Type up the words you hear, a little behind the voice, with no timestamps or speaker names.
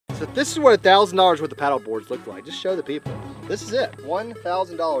So this is what $1,000 worth of paddle boards look like. Just show the people. This is it.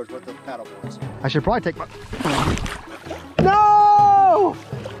 $1,000 worth of paddle boards. I should probably take my... No!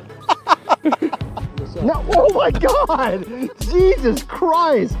 No, oh my God! Jesus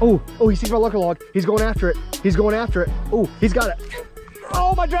Christ! Oh, he sees my looker log. He's going after it. He's going after it. Oh, he's got it.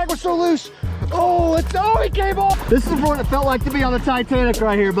 Oh, my drag was so loose. Oh, he came off. This is what it felt like to be on the Titanic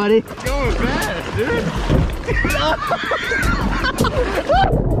right here, buddy. Going fast, dude.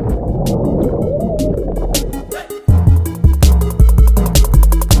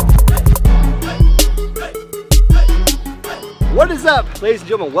 What is up, ladies and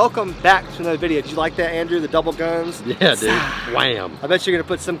gentlemen? Welcome back to another video. Did you like that, Andrew? The double guns? Yeah, dude. Wham. I bet you're gonna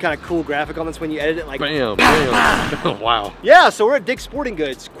put some kind of cool graphic on this when you edit it, like bam, bam. Wow. Yeah, so we're at Dick's Sporting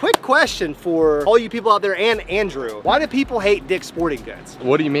Goods. Quick question for all you people out there and Andrew. Why do people hate Dick's Sporting Goods?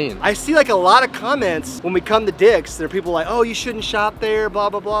 What do you mean? I see like a lot of comments when we come to Dick's. There are people like, oh, you shouldn't shop there, blah,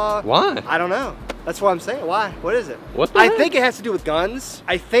 blah, blah. Why? I don't know. That's what I'm saying. Why? What is it? What the I heck? think it has to do with guns.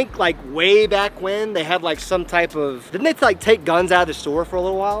 I think like way back when they had like some type of, didn't they like take guns out of the store for a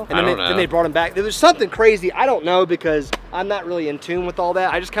little while? And then they brought them back. There was something crazy. I don't know because I'm not really in tune with all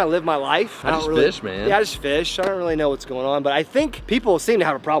that. I just kind of live my life. I just fish, man. Yeah, I just fish. I don't really know what's going on, but I think people seem to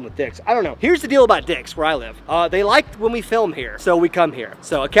have a problem with Dick's. I don't know. Here's the deal about Dick's where I live. They like when we film here, so we come here.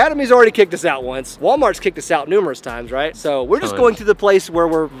 So Academy's already kicked us out once. Walmart's kicked us out numerous times, right? So we're just going to the place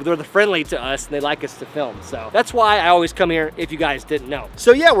where they're friendly to us and they like us to film. So that's why I always come here if you guys didn't know.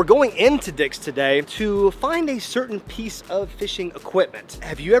 So yeah, we're going into Dick's today to find a certain piece of fishing equipment.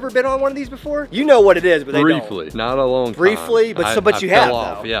 Have you ever been on one of these before? You know what it is, but they don't. Briefly, not a long time. Briefly, but you have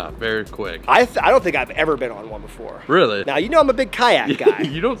though. Yeah, very quick. I don't think I've ever been on one before. Really? Now, you know I'm a big kayak guy.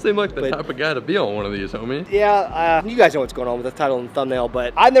 You don't seem like the type of guy to be on one of these, homie. Yeah, you guys know what's going on with the title and the thumbnail,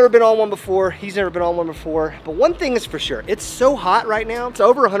 but I've never been on one before. He's never been on one before. But one thing is for sure, it's so hot right now. It's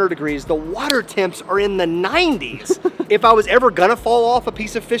over 100 degrees. The water temps are in the 90s. If I was ever gonna fall off a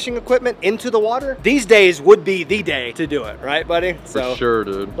piece of fishing equipment into the water, these days would be the day to do it, right, buddy? For sure,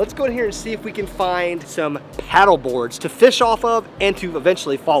 dude. Let's go in here and see if we can find some paddle boards to fish off of and to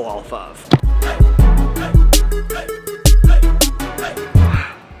eventually fall off of.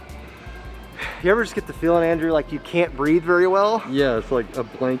 You ever just get the feeling, Andrew, like you can't breathe very well? Yeah, it's like a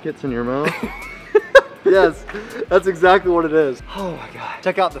blanket's in your mouth. Yes, that's exactly what it is. Oh my God.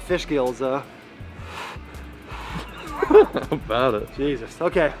 Check out the fish gills, How about it? Jesus.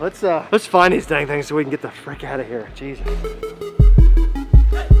 Okay, let's find these dang things so we can get the frick out of here. Jesus.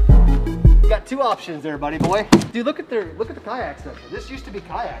 Got two options there, buddy boy. Dude, look at the kayak section. This used to be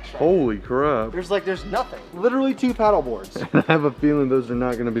kayaks, right? Holy crap. There's nothing. Literally two paddle boards. I have a feeling those are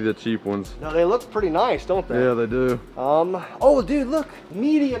not gonna be the cheap ones. No, they look pretty nice, don't they? Yeah, they do. Oh dude, look.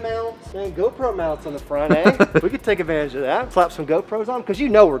 Media mounts and GoPro mounts on the front, eh? We could take advantage of that. Slap some GoPros on, because you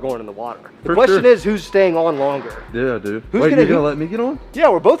know we're going in the water. The question is, who's staying on longer? Yeah, dude. Who's Wait, you're gonna let me get on? Yeah,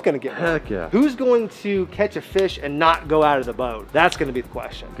 we're both gonna get on. Heck yeah. Who's going to catch a fish and not go out of the boat? That's gonna be the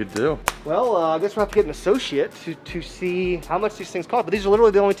question. Good deal. Well, I guess we'll have to get an associate to see how much these things cost. But these are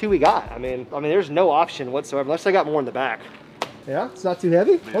literally the only two we got. I mean, there's no option whatsoever, unless I got more in the back. Yeah, it's not too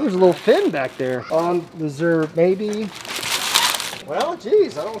heavy. Oh, there's a little fin back there. Is there maybe? Well,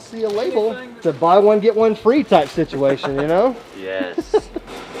 geez, I don't see a label. It's a buy one, get one free type situation, you know? Yes.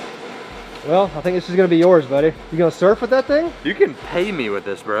 Well, I think this is gonna be yours, buddy. You gonna surf with that thing? You can pay me with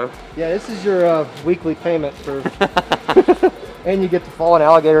this, bro. Yeah, this is your weekly payment for... And you get to fall in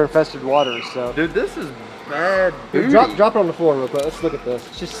alligator-infested waters, so. Dude, this is bad. Dude, drop it on the floor real quick. Let's look at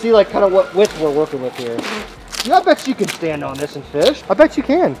this. Just see like kind of what width we're working with here. Yeah, I bet you can stand on this and fish. I bet you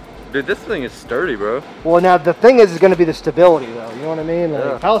can. Dude, this thing is sturdy, bro. Well, now the thing is going to be the stability, though. You know what I mean? Like,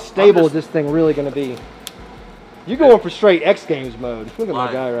 yeah. How stable is this thing really going to be? You're going for straight X Games mode. Look at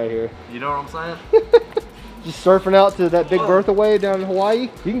my guy right here. You know what I'm saying? Just surfing out to that Big Bertha wave down in Hawaii.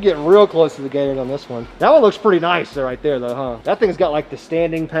 You can get real close to the gators on this one. That one looks pretty nice right there though, huh? That thing's got like the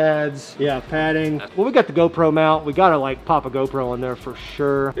standing pads. Yeah, padding. Well, we got the GoPro mount. We gotta like pop a GoPro in there for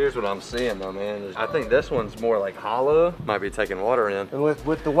sure. Here's what I'm seeing though, man. I think this one's more like hollow. Might be taking water in. And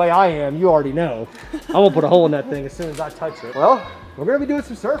with the way I am, you already know. I won't put a hole in that thing as soon as I touch it. Well, we're gonna be doing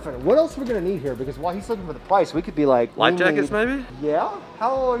some surfing. What else are we gonna need here? Because while he's looking for the price, we could be like... Life jackets maybe? Yeah?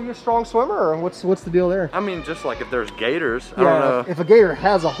 How are you a strong swimmer or what's the deal there? I mean, just like if there's gators, yeah, I don't know. If a gator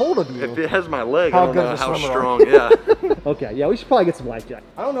has a hold of you. If it has my leg, how I don't know good how of a strong, yeah. Okay, yeah, we should probably get some life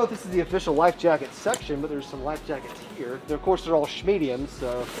jackets. I don't know if this is the official life jacket section, but there's some life jackets here. Of course, they're all schmediums,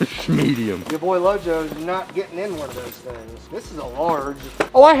 so. Schmedium. Your boy Lojo is not getting in one of those things. This is a large.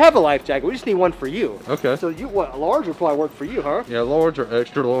 Oh, I have a life jacket. We just need one for you. Okay. So you, what, a large would probably work for you, huh? Yeah, large or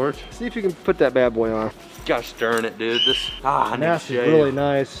extra large. See if you can put that bad boy on. Gosh stirring it, dude. I need That's to shave. really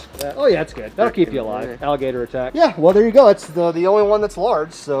nice. Oh yeah, that's good. That'll keep you alive. Alligator attack. Yeah, well there you go. It's the only one that's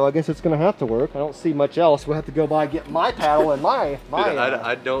large, so I guess it's gonna have to work. I don't see much else. We'll have to go by and get my paddle and my. Dude,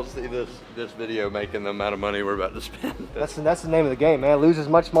 I don't see this video making the amount of money we're about to spend. That's the name of the game, man. Lose as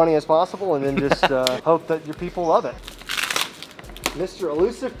much money as possible and then just hope that your people love it. Mr.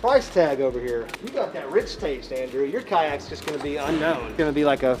 Elusive price tag over here. You got that rich taste, Andrew. Your kayak's just gonna be unknown. It's gonna be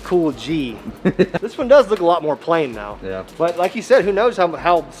like a cool G. This one does look a lot more plain now. Yeah. But like you said, who knows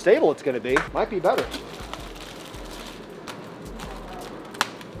how stable it's gonna be. Might be better.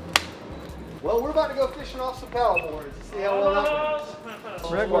 Well, we're about to go fishing off some paddle boards to see how well that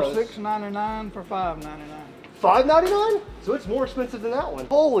goes. Regular $6.99 for $5.99. $5.99? So it's more expensive than that one.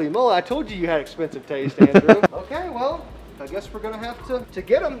 Holy moly, I told you had expensive taste, Andrew. Okay, well, I guess we're gonna have to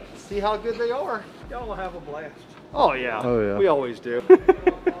get them, see how good they are. Y'all will have a blast. Oh yeah. Oh yeah. We always do.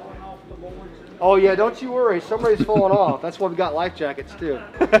 Oh yeah, don't you worry, somebody's falling off. That's why we got life jackets too.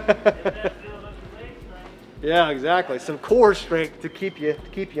 Yeah, exactly. Some core strength to keep you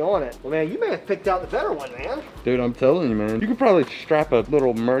on it. Well, man, you may have picked out the better one, man. Dude, I'm telling you, man. You could probably strap a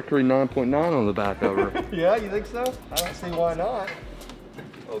little Mercury 9.9 on the back of her. Yeah, you think so? I don't see why not.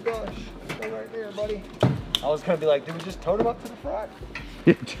 Oh gosh, stay right there, buddy. I was gonna be like, did we just tote him up to the front?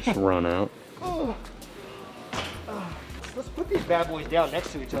 Just run out. Oh. Let's put these bad boys down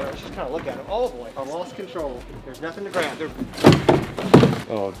next to each other. Let's just kind of look at them. Oh boy, I lost control. There's nothing to grab.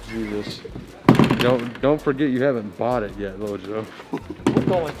 Oh Jesus! Don't forget you haven't bought it yet, Lojo. We're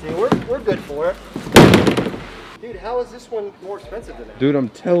going to. We're good for it. Dude, how is this one more expensive than that? Dude, I'm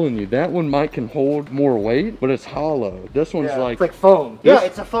telling you, that one can hold more weight, but it's hollow. This one's it's like foam. This? Yeah,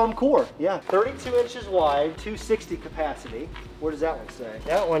 it's a foam core. Yeah, 32 inches wide, 260 capacity. What does that one say?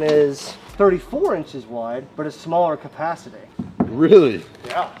 That one is 34 inches wide, but a smaller capacity. Really?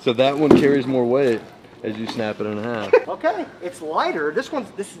 Yeah. So that one carries more weight as you snap it in half. Okay, it's lighter. This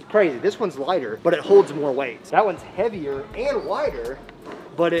is crazy. This one's lighter, but it holds more weight. That one's heavier and wider,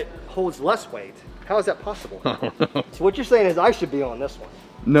 but it holds less weight. How is that possible? I don't know. So what you're saying is I should be on this one.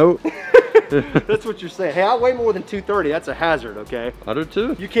 Nope. That's what you're saying. Hey, I weigh more than 230. That's a hazard, okay? I do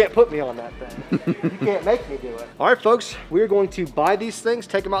too. You can't put me on that thing. You can't make me do it. All right, folks, we're going to buy these things,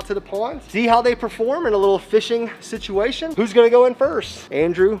 take them out to the pond, see how they perform in a little fishing situation. Who's gonna go in first?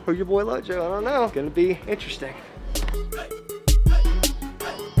 Andrew or your boy Lojo? I don't know. It's gonna be interesting.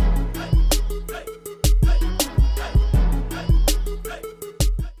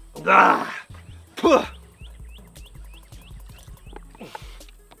 Ah! Puh.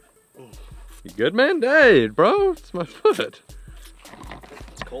 You good, man? Hey, bro, it's my foot.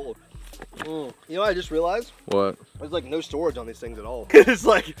 It's cold. You know what I just realized? What? There's like no storage on these things at all. It's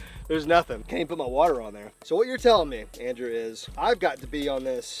like, there's nothing. Can't even put my water on there. So what you're telling me, Andrew, is I've got to be on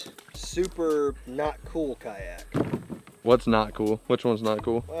this super not cool kayak. What's not cool? Which one's not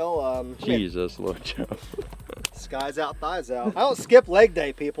cool? Well, Jesus, Lojo. Skies out, thighs out. I don't skip leg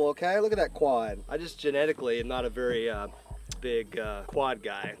day, people, okay? Look at that quad. I just genetically am not a very big quad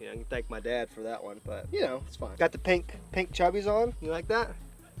guy. You know, you can thank my dad for that one, but you know, it's fine. Got the pink chubbies on. You like that?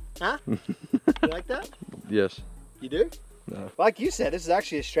 Huh? You like that? Yes. You do? No. Like you said, this is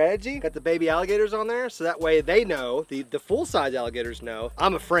actually a strategy. Got the baby alligators on there, so that way they know, the full-size alligators know,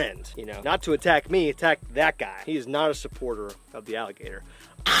 I'm a friend, you know. Not to attack me, attack that guy. He is not a supporter of the alligator.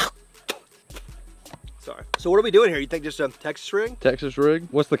 Sorry. So what are we doing here? You think just a Texas rig? Texas rig?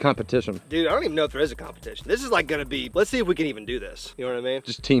 What's the competition? Dude, I don't even know if there is a competition. This is like gonna be, let's see if we can even do this. You know what I mean?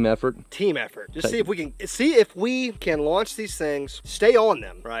 Just team effort? Team effort. Just see if we can launch these things, stay on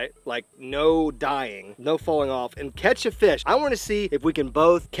them, right? Like no dying, no falling off, and catch a fish. I wanna see if we can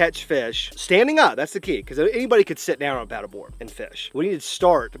both catch fish standing up. That's the key, because anybody could sit down on a paddleboard and fish. We need to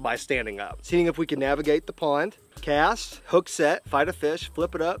start by standing up. Seeing if we can navigate the pond, cast, hook set, fight a fish,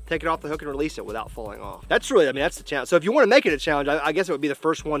 flip it up, take it off the hook and release it without falling off. That's really, I mean, that's the challenge. So if you want to make it a challenge, I guess it would be the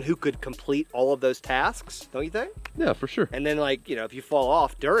first one who could complete all of those tasks, don't you think? Yeah, for sure. And then like, you know, if you fall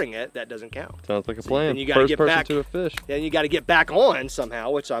off during it, that doesn't count. Sounds like a plan. Then you gotta First get person back to a fish. Then you got to get back on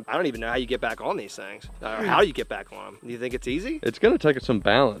somehow, which I don't even know how you get back on these things. Or how do you get back on them? Do you think it's easy? It's gonna take some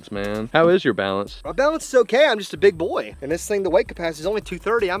balance, man. How is your balance? My balance is okay. I'm just a big boy. And this thing, the weight capacity is only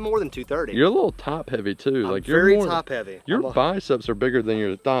 230. I'm more than 230. You're a little top heavy too. I'm like you're very top heavy. Your biceps are bigger than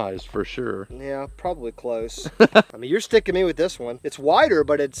your thighs for sure. Yeah, probably close. I mean, you're sticking me with this one. It's wider,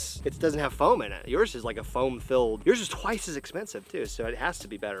 but it doesn't have foam in it. Yours is like a foam filled. Yours is twice as expensive too, so it has to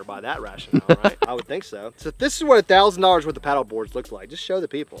be better by that rationale, right? I would think so. So this is what $1,000 worth of paddle boards looks like. Just show the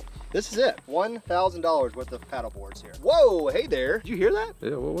people. This is it. $1,000 worth of paddle boards here. Whoa, hey there. Did you hear that?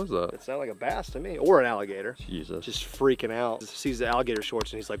 Yeah, what was that? It sounded like a bass to me, or an alligator. Jesus. Just freaking out. Just sees the alligator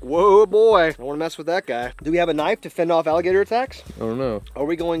shorts and he's like, whoa boy, I don't want to mess with that guy. Do we have a knife to fend off alligator attacks? I don't know. Are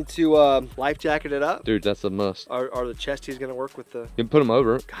we going to life jacket it up? Dude, that's a must. Are the chesties gonna work with the... You can put them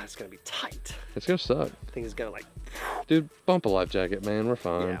over it. God, it's gonna be tight. It's gonna suck. I think it's gonna like... Dude, bump a life jacket, man. We're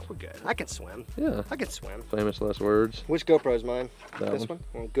fine. Yeah, we're good. I can swim. Yeah. I can swim. Famous last words. Which GoPro's mine? That This one?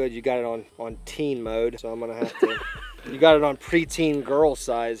 Well, good, you got it on teen mode, so I'm gonna have to... You got it on preteen girl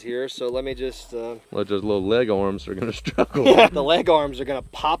size here, so let me just... Like those little leg arms are gonna struggle. Yeah, the leg arms are gonna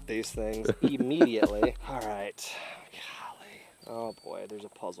pop these things immediately. All right. Oh boy, there's a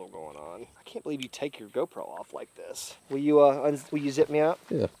puzzle going on. I can't believe you take your GoPro off like this. Will you zip me up?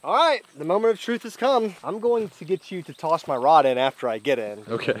 Yeah. All right, the moment of truth has come. I'm going to get you to toss my rod in after I get in.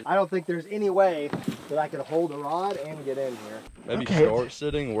 Okay. I don't think there's any way that I can hold the rod and get in here. Maybe start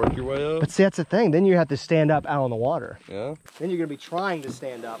sitting, work your way up. But see, that's the thing. Then you have to stand up out on the water. Yeah. Then you're gonna be trying to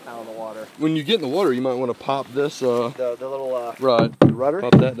stand up out on the water. When you get in the water, you might want to pop this. The little right. rudder.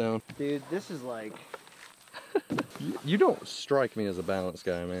 Pop that down. Dude, this is like... You don't strike me as a balance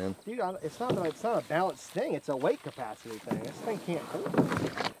guy, man. Dude, it's not a balanced thing. It's a weight capacity thing. This thing can't hold.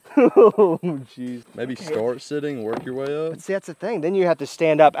 Oh, jeez. Maybe start sitting, work your way up. But see, that's the thing. Then you have to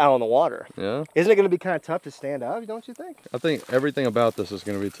stand up out on the water. Yeah. Isn't it going to be kind of tough to stand up, don't you think? I think everything about this is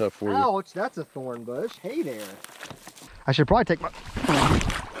going to be tough for you. Ouch, that's a thorn bush. Hey there. I should probably take my...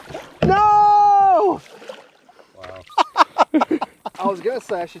 No! Wow. I was going to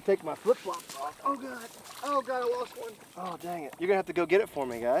say I should take my flip-flops off. Oh, God. Oh, God, I lost one. Oh, dang it. You're going to have to go get it for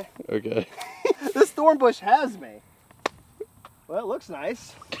me, guy. Okay. This thorn bush has me. Well, it looks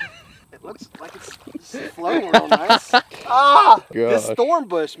nice. It looks like it's floating real nice. Ah! This thorn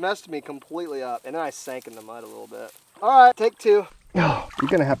bush messed me completely up, and then I sank in the mud a little bit. All right, take two. Oh, you're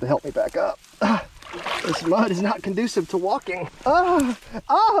going to have to help me back up. This mud is not conducive to walking. Oh,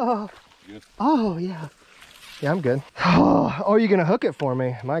 oh. Good. Oh, yeah. Yeah, I'm good. Oh, are you gonna hook it for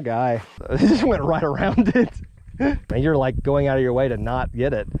me? My guy. This just went right around it. And you're like going out of your way to not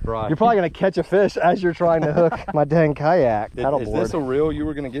get it. Right. You're probably gonna catch a fish as you're trying to hook my dang kayak paddleboard. Is this a reel you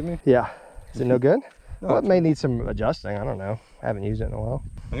were gonna give me? Yeah. Is it no good? No, Well, it may need some adjusting. I don't know. I haven't used it in a while.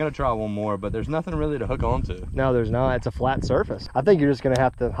 I'm gonna try one more, but there's nothing really to hook onto. No, there's not. It's a flat surface. I think you're just gonna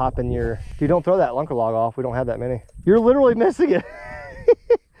have to hop in your... Dude, don't throw that lunker log off. We don't have that many. You're literally missing it.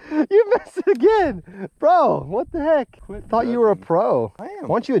 You missed it again. Bro, what the heck? Thought you were a pro. I am.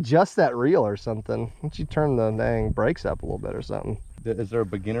 Why don't you adjust that reel or something? Why don't you turn the dang brakes up a little bit or something? Is there a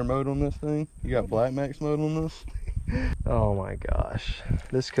beginner mode on this thing? You got Black Max mode on this? Oh my gosh.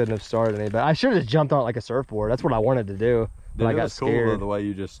 This couldn't have started any better. I should have just jumped on it like a surfboard. That's what I wanted to do. But I got scared. Cool though, the way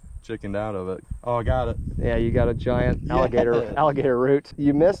you just chickened out of it. Oh, I got it. Yeah, you got a giant alligator root.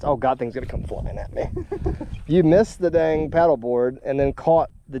 You missed, oh God, thing's gonna come flying at me. You missed the dang paddleboard and then caught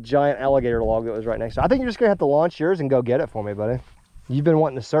the giant alligator log that was right next to it. I think you're just gonna have to launch yours and go get it for me, buddy. You've been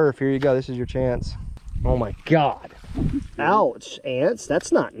wanting to surf, here you go, this is your chance. Oh my God. Ouch, ants,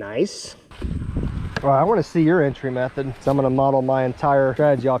 that's not nice. All right, I want to see your entry method. So I'm going to model my entire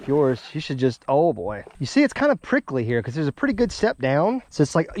strategy off yours. You should just, oh boy. You see, it's kind of prickly here because there's a pretty good step down. So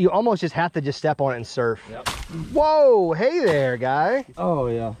it's like you almost just have to just step on it and surf. Yep. Whoa, hey there, guy. Oh,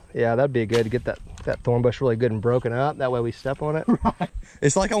 yeah. Yeah, that'd be good to get that thorn bush really good and broken up. That way we step on it. Right.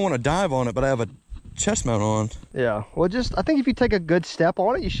 It's like I want to dive on it, but I have a chest mount on. Yeah, well, just, I think if you take a good step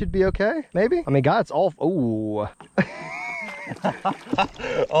on it, you should be okay, maybe. I mean, God, it's all, ooh.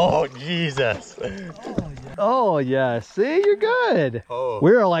 Oh, Jesus. Oh, yeah. See, you're good. Oh.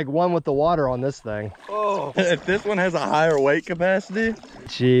 We're like one with the water on this thing. Oh. If this one has a higher weight capacity.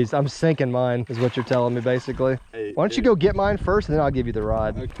 Jeez, I'm sinking mine, is what you're telling me, basically. Hey, why don't you go get mine first, and then I'll give you the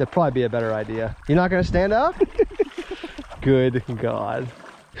rod. Okay. That'd probably be a better idea. You're not going to stand up? Good God.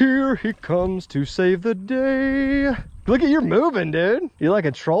 Here he comes to save the day. Look at you moving, dude. You're like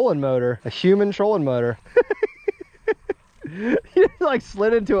a trolling motor, a human trolling motor. You like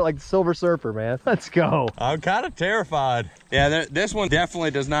slid into it like the Silver Surfer, man. Let's go. I'm kind of terrified. Yeah, this one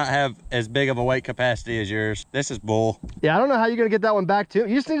definitely does not have as big of a weight capacity as yours. This is bull. Yeah, I don't know how you're gonna get that one back too.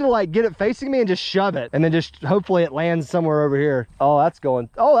 You just need to like get it facing me and just shove it. And then just hopefully it lands somewhere over here. Oh, that's going,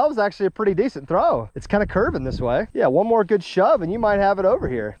 oh, that was actually a pretty decent throw. It's kind of curving this way. Yeah, one more good shove and you might have it over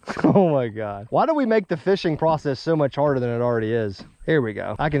here. Oh my God. Why do we make the fishing process so much harder than it already is? Here we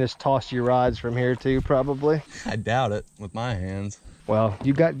go. I can just toss your rods from here too, probably. I doubt it with my hands. Well,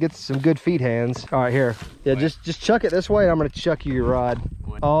 you get some good feet hands. All right, here. Yeah, just chuck it this way, and I'm gonna chuck you your rod.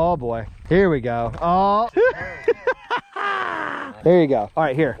 Oh boy. Here we go. Oh. There you go. All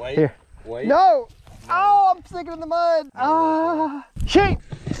right, here. Wait. Here. Wait. No. Oh, I'm sticking in the mud. Ah. Shit.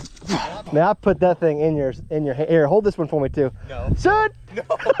 Now I put that thing in your hand. Here, hold this one for me too. No. Son. No.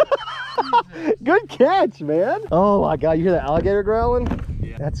 Good catch, man. Oh my God, you hear that alligator growling?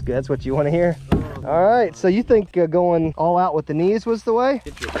 Yeah. That's good. That's what you want to hear. All right, so you think going all out with the knees was the way?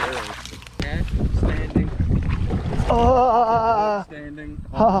 Get your bearings. Yeah, standing. Standing.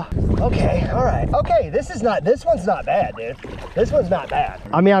 Okay, all right. Okay, this one's not bad, dude. This one's not bad.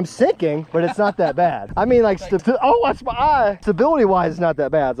 I mean, I'm sinking, but it's not that bad. I mean, like, oh, that's my eye. Stability-wise, it's not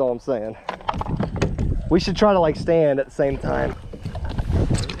that bad, is all I'm saying. We should try to, like, stand at the same time.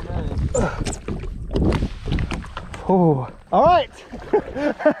 Oh, all right.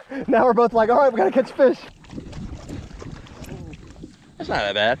 Now we're both like, all right, we gotta catch fish. That's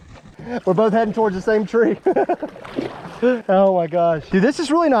not that bad. We're both heading towards the same tree. Oh my gosh. Dude, this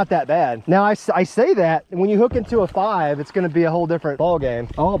is really not that bad. Now I say that, and when you hook into a 5, it's gonna be a whole different ball game.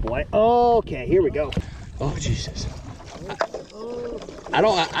 Oh boy. Okay, here we go. Oh, Jesus.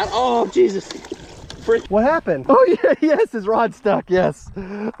 Oh, Jesus. What happened? Oh yeah, yes, his rod's stuck, yes.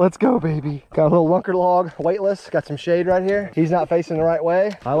 Let's go, baby. Got a little lunker log, weightless, got some shade right here. He's not facing the right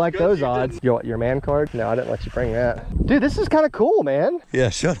way. I like those odds. Your man card? No, I didn't let you bring that. Dude, this is kind of cool, man. Yeah,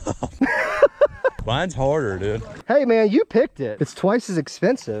 shut up. Mine's harder, dude. Hey man, you picked it. It's twice as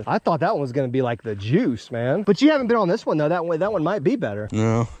expensive. I thought that one was gonna be like the juice, man. But you haven't been on this one though. That one might be better.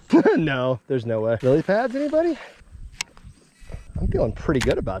 No. No, there's no way. Lily pads, anybody? I'm feeling pretty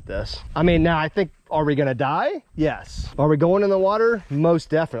good about this. I mean, now I think, are we gonna die? Yes. Are we going in the water? Most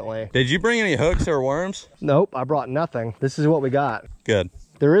definitely. Did you bring any hooks or worms? Nope, I brought nothing. This is what we got. Good.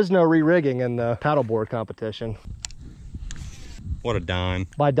 There is no re-rigging in the paddleboard competition. What a dime.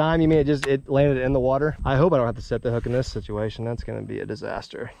 By dime, you mean it landed in the water? I hope I don't have to set the hook in this situation. That's gonna be a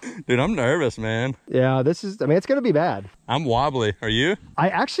disaster. Dude, I'm nervous, man. Yeah, it's gonna be bad. I'm wobbly. Are you? I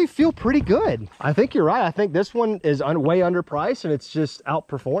actually feel pretty good. I think you're right. I think this one is way underpriced and it's just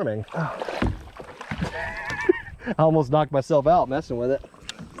outperforming. Oh. I almost knocked myself out messing with it.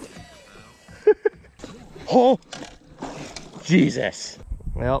 Oh, Jesus.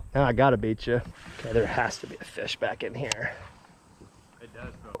 Well, now I gotta beat you. Okay, there has to be a fish back in here.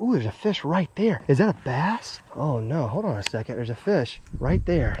 Ooh, there's a fish right there. Is that a bass? Oh no, hold on a second. There's a fish right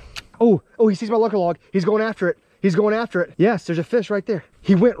there. Oh, he sees my lunker log. He's going after it. He's going after it. Yes, there's a fish right there.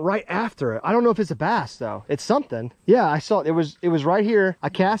 He went right after it. I don't know if it's a bass though. It's something. Yeah, I saw it. It was right here. I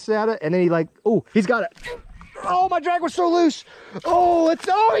cast at it and then he's got it. Oh, my drag was so loose. Oh,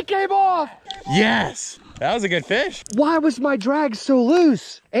 he came off. Yes. That was a good fish. Why was my drag so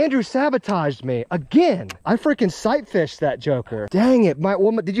loose? Andrew sabotaged me again. I freaking sight fished that joker. Dang it.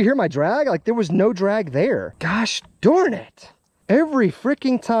 Did you hear my drag? Like, there was no drag there. Gosh darn it. Every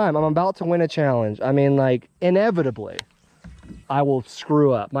freaking time I'm about to win a challenge, I mean, like, inevitably, I will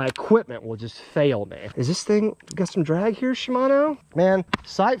screw up. My equipment will just fail me. Is this thing got some drag here, Shimano? Man,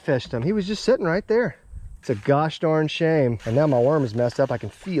 sight fished him. He was just sitting right there. It's a gosh darn shame. And now my worm is messed up. I can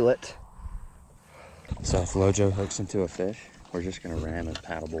feel it. So if LOJO hooks into a fish, we're just gonna ram his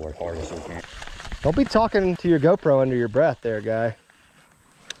paddleboard hard as we can. Don't be talking to your GoPro under your breath there, guy.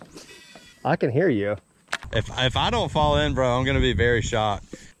 I can hear you. If I don't fall in, bro, I'm gonna be very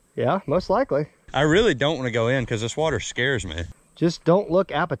shocked. Yeah, most likely. I really don't want to go in because this water scares me. Just don't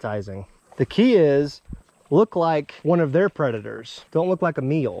look appetizing. The key is look like one of their predators. Don't look like a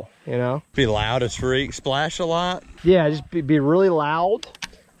meal, you know? Be loud as freak, splash a lot. Yeah, just be really loud.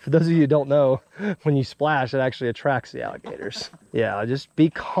 For those of you who don't know, when you splash, it actually attracts the alligators. Yeah, just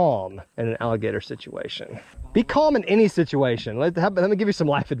be calm in an alligator situation. Be calm in any situation. Let me give you some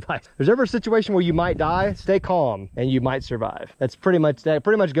life advice. If there's ever a situation where you might die, stay calm and you might survive. That pretty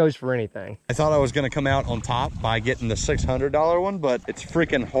much goes for anything. I thought I was gonna come out on top by getting the $600 one, but it's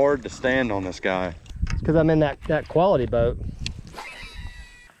freaking hard to stand on this guy. It's because I'm in that quality boat.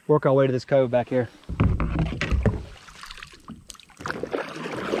 Work our way to this cove back here.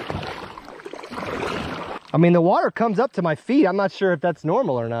 I mean, the water comes up to my feet. I'm not sure if that's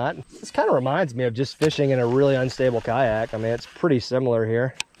normal or not. This kind of reminds me of just fishing in a really unstable kayak. I mean, it's pretty similar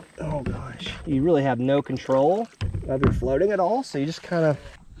here. Oh gosh, you really have no control of your floating at all. So you just kind of,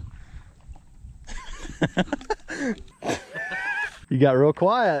 you got real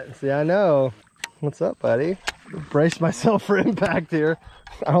quiet. See, I know. What's up, buddy? Brace myself for impact here.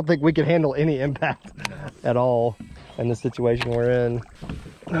 I don't think we can handle any impact at all in the situation we're in.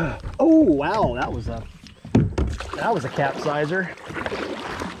 Oh, wow, that was a That was a capsizer.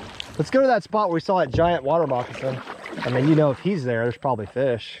 Let's go to that spot where we saw that giant water moccasin. I mean, you know, if he's there, there's probably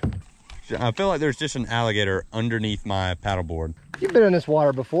fish. I feel like there's just an alligator underneath my paddleboard. You've been in this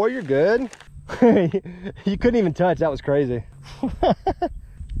water before, you're good. You couldn't even touch, that was crazy.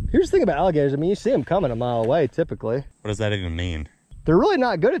 Here's the thing about alligators, I mean, you see them coming a mile away, typically. What does that even mean? They're really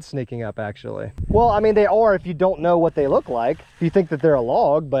not good at sneaking up, actually. Well, I mean, they are if you don't know what they look like. If you think that they're a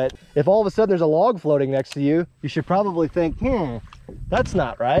log, but if all of a sudden there's a log floating next to you, you should probably think, that's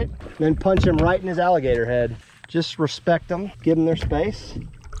not right. And then punch him right in his alligator head. Just respect them, give them their space.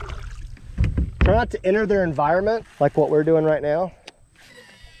 Try not to enter their environment like what we're doing right now.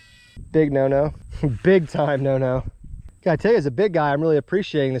 Big no-no. Big time no-no. Gotta tell you, as a big guy, I'm really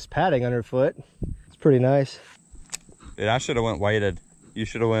appreciating this padding underfoot. It's pretty nice. Dude, I should have went weighted. You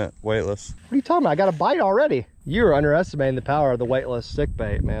should have went weightless. What are you talking about? I got a bite already. You're underestimating the power of the weightless stick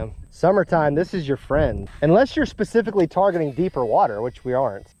bait, man. Summertime, this is your friend. Unless you're specifically targeting deeper water, which we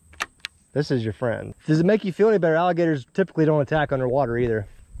aren't. This is your friend. Does it make you feel any better? Alligators typically don't attack underwater either.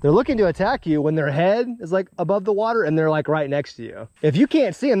 They're looking to attack you when their head is like above the water and they're like right next to you. If you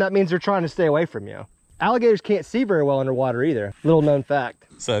can't see them, that means they're trying to stay away from you. Alligators can't see very well underwater either. Little known fact.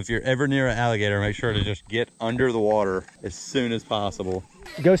 So if you're ever near an alligator, make sure to just get under the water as soon as possible.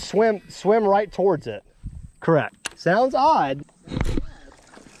 Go swim right towards it. Correct. Sounds odd.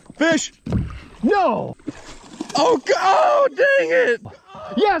 Fish! No! Oh, oh, dang it!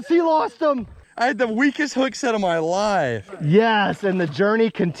 Yes, he lost him. I had the weakest hook set of my life. Yes, and the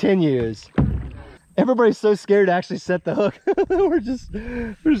journey continues. Everybody's so scared to actually set the hook. we're just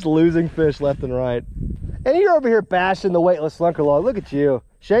losing fish left and right. And you're over here bashing the weightless lunker log. Look at you.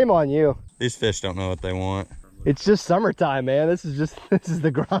 Shame on you. These fish don't know what they want. It's just summertime, man. This is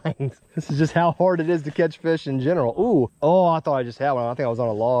the grind. This is just how hard it is to catch fish in general. Ooh. Oh, I thought I just had one. I think I was on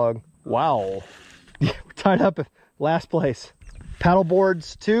a log. Wow. Yeah, we're tied up at last place. Paddle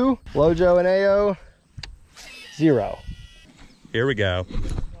boards 2, LOJO and AO 0. Here we go.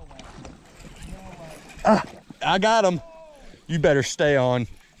 I got him. You better stay on.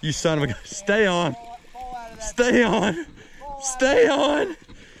 You son of a gun. Stay on. Stay on. Stay on.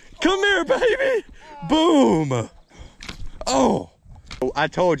 Come here, baby. Boom. Oh. I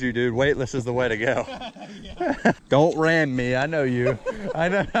told you, dude, weightless is the way to go. Don't ram me. I know you. I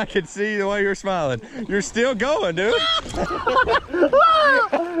know. I can see the way you're smiling. You're still going, dude.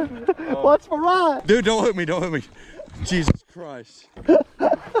 What's for ride? Dude, don't hook me. Don't hook me. Jesus Christ.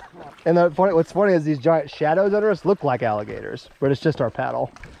 And what's funny is these giant shadows under us look like alligators, but it's just our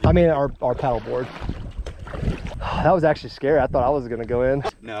paddle. I mean, our paddle board. That was actually scary. I thought I was gonna go in.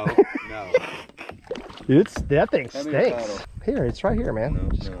 No, no. Dude, that thing stinks. Here, it's right here, man. No,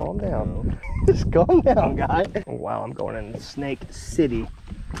 just calm down. No. Just calm down, guy. Oh, wow, I'm going in Snake City.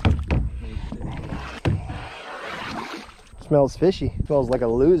 Smells fishy. Smells like a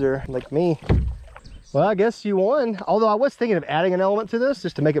loser, like me. Well, I guess you won. Although I was thinking of adding an element to this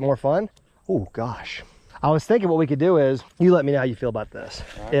just to make it more fun. Oh, gosh. I was thinking what we could do is, you let me know how you feel about this.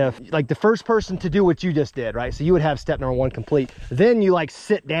 Right. If, like, the first person to do what you just did, right? So you would have step number 1 complete. Then you, like,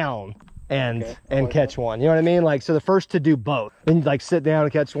 sit down and catch one. You know what I mean? Like, so the first to do both. Then you, like, sit down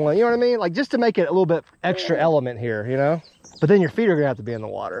and catch one. You know what I mean? Like, just to make it a little bit extra element here, you know? But then your feet are gonna have to be in the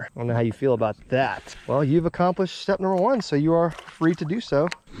water. I don't know how you feel about that. Well, you've accomplished step number 1, so you are free to do so.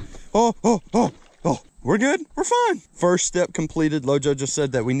 Oh, we're good. We're fine. First step completed. LOJO just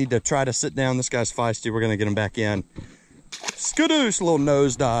said that we need to try to sit down. This guy's feisty. We're going to get him back in. Skadoosh, little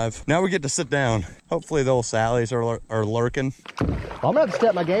nosedive. Now we get to sit down. Hopefully the old Sallies are lurking. Well, I'm going to have to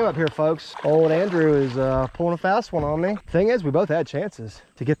step my game up here, folks. Old Andrew is pulling a fast one on me. Thing is, we both had chances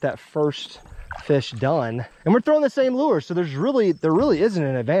to get that first fish done. And we're throwing the same lure, so there really isn't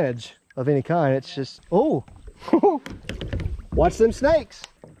an advantage of any kind. It's just, oh, watch them snakes.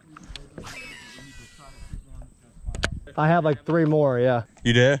 I have like 3 more, yeah.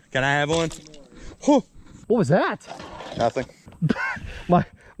 You do? Can I have one? What was that? Nothing.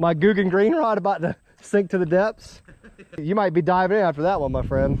 my Guggen green rod about to sink to the depths. You might be diving in after that one, my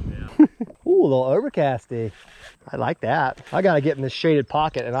friend. Yeah. Ooh, a little overcasty. I like that. I gotta get in this shaded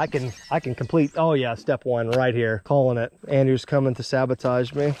pocket and I can complete, oh yeah, step 1 right here. Calling it. Andrew's coming to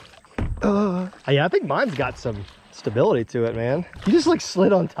sabotage me. Yeah, I think mine's got some stability to it, man. You just like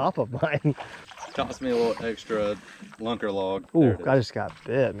slid on top of mine. Toss me a little extra lunker log. Ooh, I just got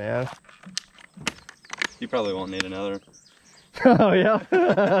bit, man. You probably won't need another. Oh, yeah?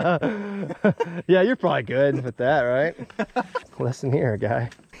 Yeah, you're probably good with that, right? Listen here, guy.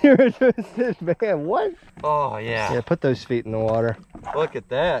 You're interested, man. What? Oh, yeah. Yeah, put those feet in the water. Look at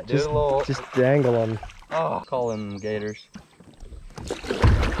that, dude. Just dangle them. Oh, call them gators.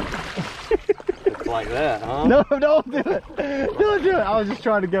 like that, huh? No, don't do it. Don't do it. I was just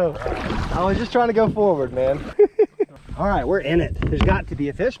trying to go. I was just trying to go forward, man. All right, we're in it. There's got to be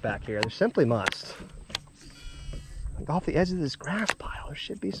a fish back here. There simply must. Like off the edge of this grass pile, there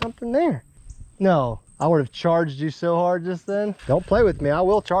should be something there. No, I would have charged you so hard just then. Don't play with me. I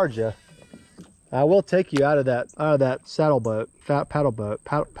will charge you. I will take you out of that saddleboat,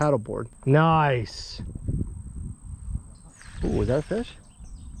 paddleboard. Nice. Ooh, was that a fish?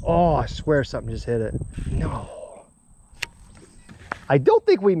 Oh, I swear something just hit it. No. I don't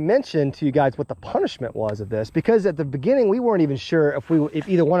think we mentioned to you guys what the punishment was of this, because at the beginning we weren't even sure if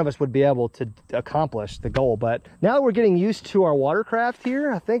either one of us would be able to accomplish the goal. But now that we're getting used to our watercraft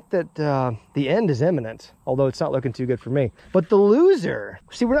here, I think that the end is imminent, although it's not looking too good for me. But the loser,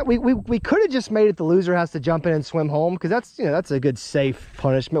 see, we could have just made it the loser has to jump in and swim home, because that's, you know, that's a good safe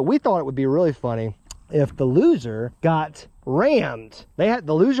punishment. We thought it would be really funny if the loser got rammed. The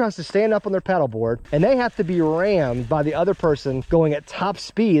loser has to stand up on their paddleboard and they have to be rammed by the other person going at top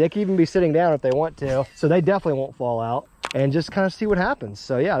speed. They can even be sitting down if they want to, so they definitely won't fall out, and just kind of see what happens.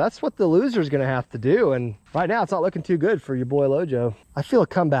 So yeah, that's what the loser is going to have to do, and right now it's not looking too good for your boy LOJO. I feel a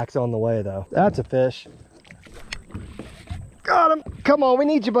comeback's on the way though. That's a fish. Got him. Come on, we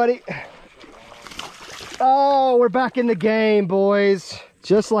need you, buddy. Oh, we're back in the game, boys.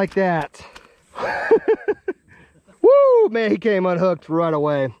 Just like that. Woo, man, he came unhooked right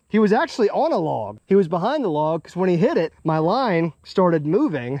away. He was actually on a log. He was behind the log, because when he hit it, my line started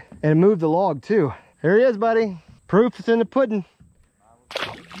moving, and it moved the log too. Here he is, buddy. Proof is in the pudding.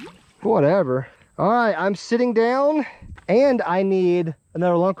 Whatever. All right, I'm sitting down, and I need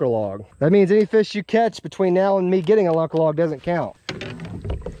another lunker log. That means any fish you catch between now and me getting a lunker log doesn't count,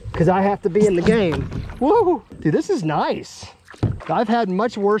 because I have to be in the game. Woo! Dude, this is nice. I've had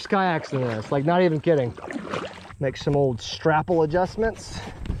much worse kayaks than this, like not even kidding. Make some old strapple adjustments.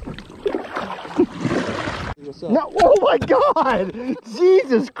 No, oh my God!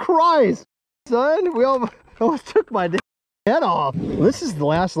 Jesus Christ, son! We almost took my head off. This is the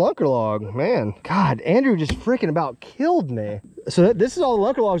last lunker log, man. God, Andrew just freaking about killed me. So this is all the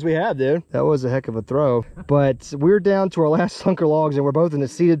lunker logs we have, dude. That was a heck of a throw. But we're down to our last lunker logs, and we're both in a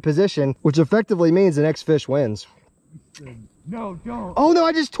seated position, which effectively means the next fish wins. No, don't. Oh no,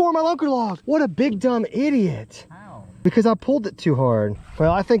 I just tore my lunker log. What a big dumb idiot. How? Because I pulled it too hard.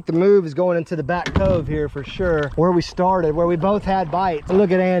 Well, I think the move is going into the back cove here for sure, where we started, where we both had bites.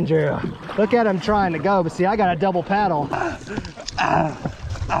 Look at Andrew. Look at him trying to go, but see, I got a double paddle.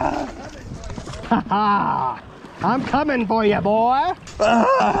 I'm coming for you, boy.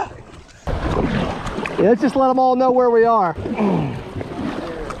 Yeah, let's just let them all know where we are.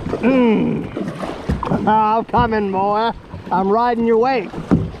 I'm coming, boy. I'm riding your wake.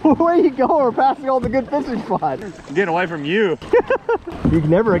 Where you going? We're passing all the good fishing spots. I'm getting away from you. You can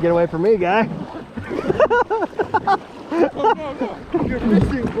never get away from me, guy. No. You're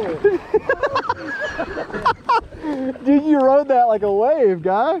fishing for it. Dude, you rode that like a wave,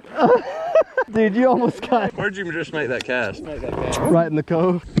 guy. Dude, you almost got... Where'd you just make that cast? Right in the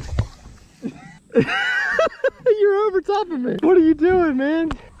cove. You're over top of me. What are you doing,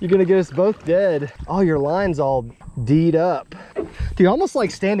 man? You're gonna get us both dead. Oh, your line's all D'd up. Dude, almost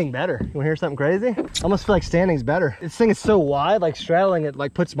like standing better. You wanna hear something crazy? I almost feel like standing's better. This thing is so wide, like straddling it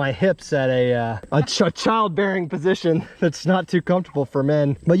like puts my hips at a childbearing position that's not too comfortable for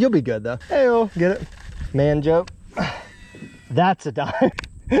men. But you'll be good though. Hey-oh, get it? Man joke. That's a dime.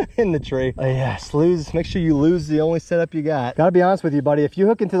 In the tree. Oh yes, make sure you lose the only setup you got. Gotta be honest with you, buddy, if you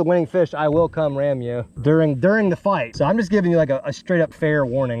hook into the winning fish, I will come ram you during the fight. So I'm just giving you like a straight up fair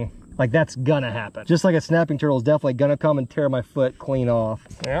warning. Like that's gonna happen. Just like a snapping turtle is definitely gonna come and tear my foot clean off.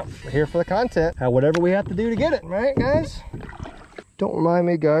 Yep, we're here for the content. Whatever we have to do to get it, right guys? Don't remind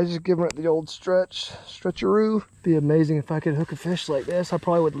me, guys, just giving it the old stretcheroo. Be amazing if I could hook a fish like this. I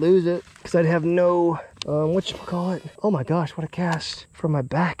probably would lose it because I'd have no, whatchamacallit. Oh my gosh, what a cast from my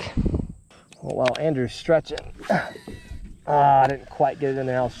back. Well, while Andrew's stretching. I didn't quite get it in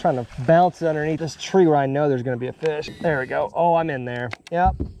there. I was trying to bounce it underneath this tree where I know there's gonna be a fish. There we go. Oh, I'm in there.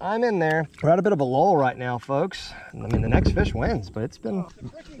 Yep, I'm in there. We're at a bit of a lull right now, folks. I mean, the next fish wins, but it's been...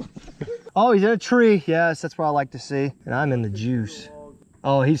 Oh, he's in a tree. Yes, that's what I like to see. And I'm in the juice.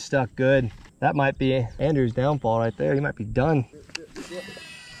 Oh, he's stuck good. That might be Andrew's downfall right there. He might be done.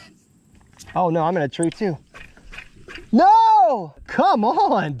 Oh no, I'm in a tree too. No! Come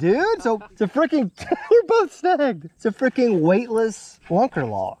on, dude. So it's a freaking, we're both snagged. It's a freaking weightless lunker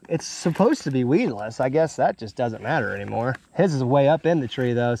log. It's supposed to be weedless. I guess that just doesn't matter anymore. His is way up in the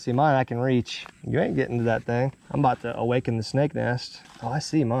tree though. See, mine I can reach. You ain't getting to that thing. I'm about to awaken the snake nest. Oh, I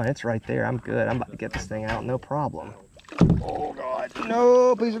see mine. It's right there. I'm good. I'm about to get this thing out. No problem. Oh God.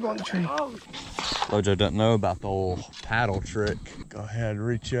 No, please don't go in the tree. LOJO doesn't know about the old paddle trick. Go ahead,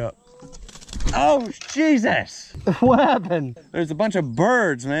 reach up. Oh, Jesus! What happened? There's a bunch of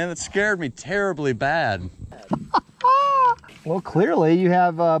birds, man. That scared me terribly bad. Well, clearly you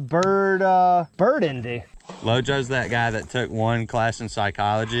have bird envy. LOJO's that guy that took one class in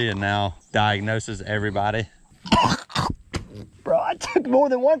psychology and now diagnoses everybody. Bro, I took more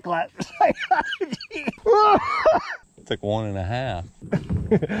than one class for psychology. Took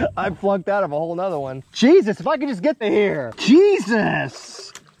 1.5. I flunked out of a whole nother one. Jesus, if I could just get to here.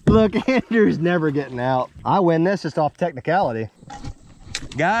 Jesus! Look, Andrew's never getting out. I win this just off technicality.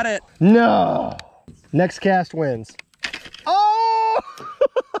 Got it. No. Next cast wins. Oh!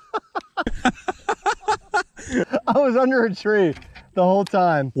 I was under a tree the whole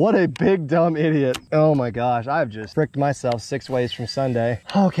time. What a big dumb idiot. Oh my gosh, I've just fricked myself 6 ways from Sunday.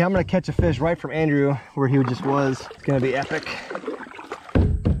 Okay, I'm gonna catch a fish right from Andrew where he just was. It's gonna be epic.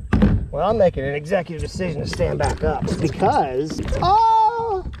 Well, I'm making an executive decision to stand back up because,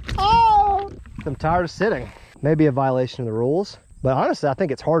 I'm tired of sitting. Maybe a violation of the rules. But honestly, I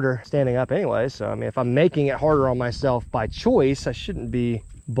think it's harder standing up anyway. So, I mean, if I'm making it harder on myself by choice, I shouldn't be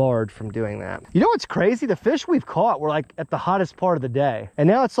barred from doing that. You know what's crazy? The fish we've caught were like at the hottest part of the day. And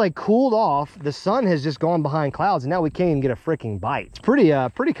now it's like cooled off. The sun has just gone behind clouds and now we can't even get a freaking bite. It's pretty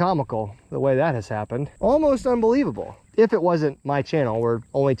comical the way that has happened. Almost unbelievable. If it wasn't my channel where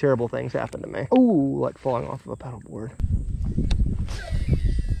only terrible things happen to me. Ooh, like falling off of a paddleboard.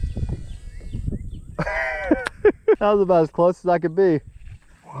 That was about as close as I could be.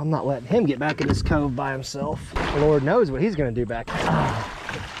 Well, I'm not letting him get back in this cove by himself. Lord knows what he's gonna do back there.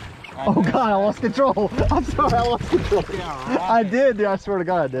 Oh God, I lost control. I'm sorry, I lost control. Yeah, right. I did, dude, I swear to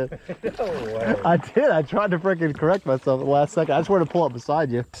God I did. No way. I did, I tried to freaking correct myself at the last second. I just wanted to pull up beside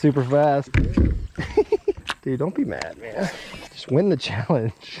you super fast. Dude, don't be mad, man. Just win the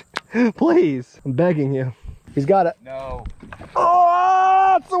challenge. Please, I'm begging you. He's got it. No.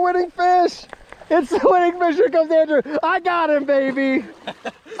 Oh, it's the winning fish. It's the winning fish. Here comes Andrew. I got him, baby.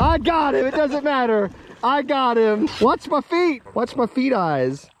 I got him. It doesn't matter. I got him. Watch my feet. Watch my feet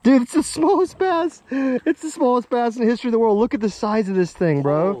eyes. Dude, it's the smallest bass. It's the smallest bass in the history of the world. Look at the size of this thing,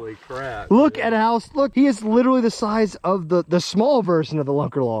 bro. Holy crap. Look at how, look, he is literally the size of the small version of the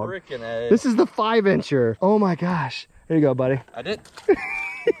lunker log. Freaking A. This is the 5-incher. Oh my gosh. There you go, buddy. I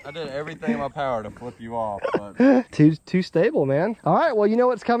did everything in my power to flip you off, but Too stable, man. All right, well, you know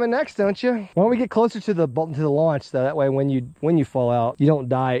what's coming next, don't you? Why don't we get closer to the launch, so that way when you fall out, you don't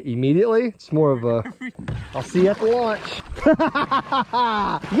die immediately. It's more of a, I'll see you at the launch.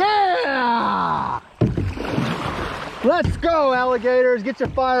 Yeah! Let's go, alligators. Get you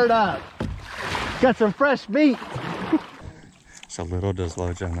fired up. Got some fresh meat. so little does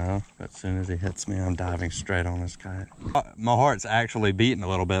LOJO know, as soon as he hits me, I'm diving straight on his kite. My heart's actually beating a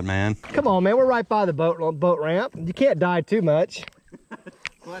little bit, man. Come on, man. We're right by the boat ramp. You can't die too much.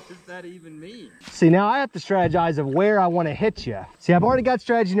 What does that even mean? See, now I have to strategize of where I want to hit you. See, I've already got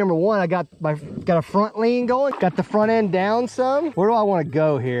strategy number 1. I got a front lean going. Got the front end down some. Where do I want to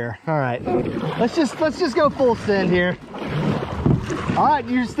go here? All right, let's just go full send here. All right,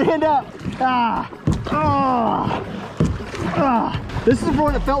 you stand up. This is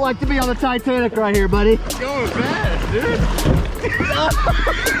what it felt like to be on the Titanic right here, buddy. It's going fast, dude.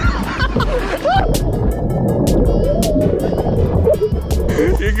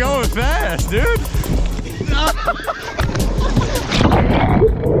 You're going fast, dude.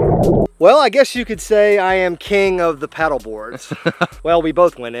 Well, I guess you could say I am king of the paddle boards. Well, we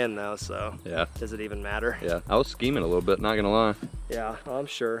both went in though, so yeah. Does it even matter? Yeah, I was scheming a little bit, not gonna lie. Yeah, I'm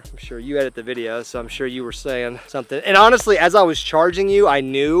sure you edit the video, so I'm sure you were saying something. And honestly, as I was charging you, I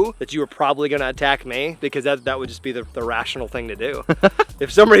knew that you were probably gonna attack me, because that would just be the rational thing to do.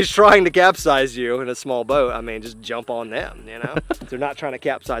 If somebody's trying to capsize you in a small boat, I mean, just jump on them, you know? They're not trying to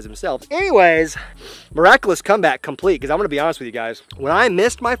capsize themselves. Anyways, miraculous comeback complete, because I'm gonna be honest with you guys. When I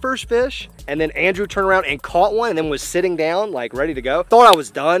missed my first fish, and then Andrew turned around and caught one, and then was sitting down, like ready to go, thought I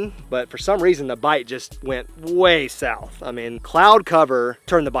was done, but for some reason, the bite just went way south. I mean, cloud cover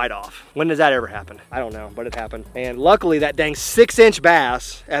turned the bite off. When does that ever happen? I don't know, but it happened. And luckily, that dang 6-inch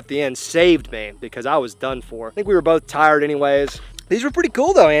bass at the end saved me, because I was done for. I think we were both tired anyways. These were pretty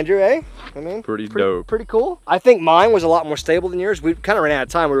cool though, Andrew, eh? I mean, pretty dope. Pretty cool. I think mine was a lot more stable than yours. We kind of ran out of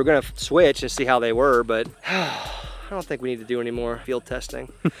time. We were gonna switch and see how they were, but don't think we need to do any more field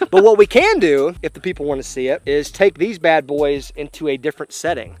testing. But what we can do, if the people want to see it, is take these bad boys into a different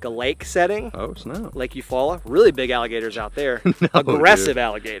setting. A lake setting. Oh, snap. Lake Eufaula. Really big alligators out there. No, aggressive dude.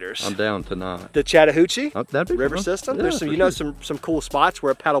 alligators. I'm down tonight. The Chattahoochee That'd be River fun. system. Yeah, There's some, some cool spots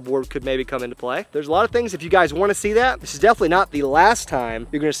where a paddleboard could maybe come into play. There's a lot of things if you guys want to see that. This is definitely not the last time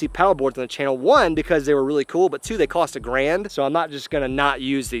you're going to see paddleboards on the channel. One, because they were really cool, but two, they cost $1,000. So I'm not just going to not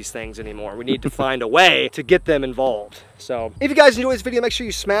use these things anymore. We need to find a way to get them involved. So if you guys enjoyed this video, make sure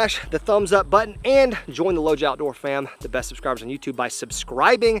you smash the thumbs up button and join the LOJO Outdoor fam, the best subscribers on YouTube, by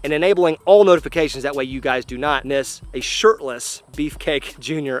subscribing and enabling all notifications. That way you guys do not miss a shirtless Beefcake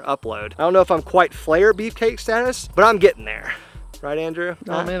Jr. upload. I don't know if I'm quite Flair Beefcake status, but I'm getting there. Right, Andrew?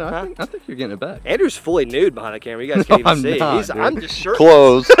 Oh, man, I think you're getting it back. Andrew's fully nude behind the camera. You guys can't even see. Not, I'm just shirtless.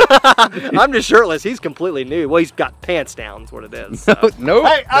 Clothes. I'm just shirtless. He's completely nude. Well, he's got pants down is what it is. So. Nope,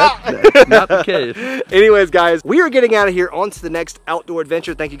 Hey, that's not the case. Anyways, guys, we are getting out of here on to the next outdoor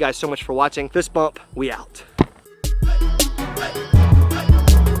adventure. Thank you guys so much for watching. Fist bump, we out.